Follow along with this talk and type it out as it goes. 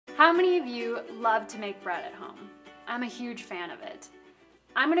How many of you love to make bread at home? I'm a huge fan of it.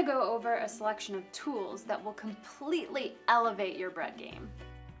 I'm gonna go over a selection of tools that will completely elevate your bread game.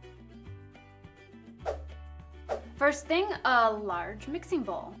 First thing, a large mixing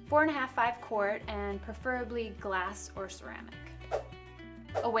bowl, 4.5 quart, and preferably glass or ceramic.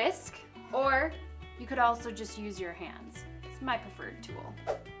 A whisk, or you could also just use your hands. It's my preferred tool.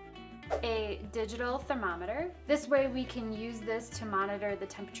 A digital thermometer. This way we can use this to monitor the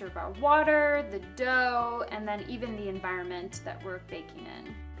temperature of our water, the dough, and then even the environment that we're baking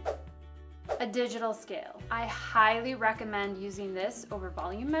in. A digital scale. I highly recommend using this over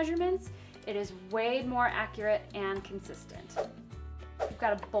volume measurements. It is way more accurate and consistent. We've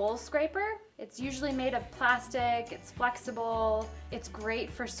got a bowl scraper. It's usually made of plastic, it's flexible, it's great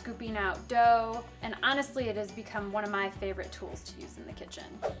for scooping out dough, and honestly it has become one of my favorite tools to use in the kitchen.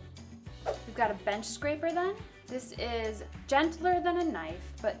 We've got a bench scraper then. This is gentler than a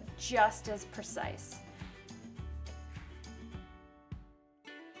knife, but just as precise.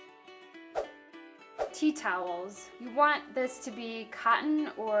 Tea towels. You want this to be cotton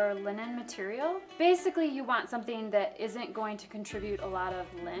or linen material. Basically, you want something that isn't going to contribute a lot of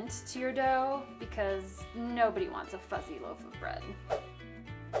lint to your dough because nobody wants a fuzzy loaf of bread.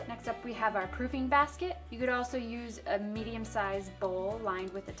 Next up, we have our proofing basket. You could also use a medium-sized bowl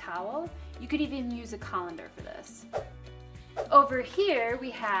lined with a towel. You could even use a colander for this. Over here, we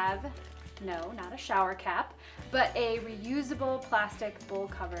have, no, not a shower cap, but a reusable plastic bowl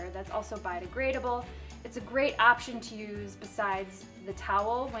cover that's also biodegradable. It's a great option to use besides the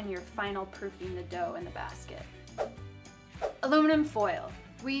towel when you're final proofing the dough in the basket. Aluminum foil.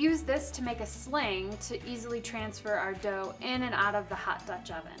 We use this to make a sling to easily transfer our dough in and out of the hot Dutch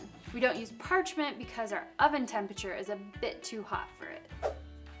oven. We don't use parchment because our oven temperature is a bit too hot for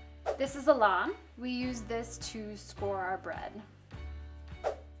it. This is a lame. We use this to score our bread.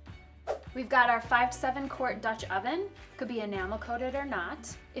 We've got our 5 to 7 quart Dutch oven. Could be enamel coated or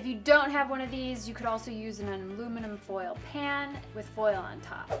not. If you don't have one of these, you could also use an aluminum foil pan with foil on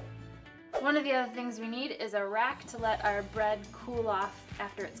top. One of the other things we need is a rack to let our bread cool off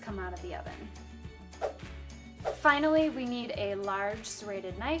after it's come out of the oven. Finally, we need a large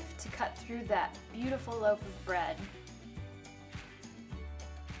serrated knife to cut through that beautiful loaf of bread.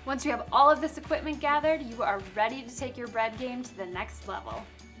 Once you have all of this equipment gathered, you are ready to take your bread game to the next level.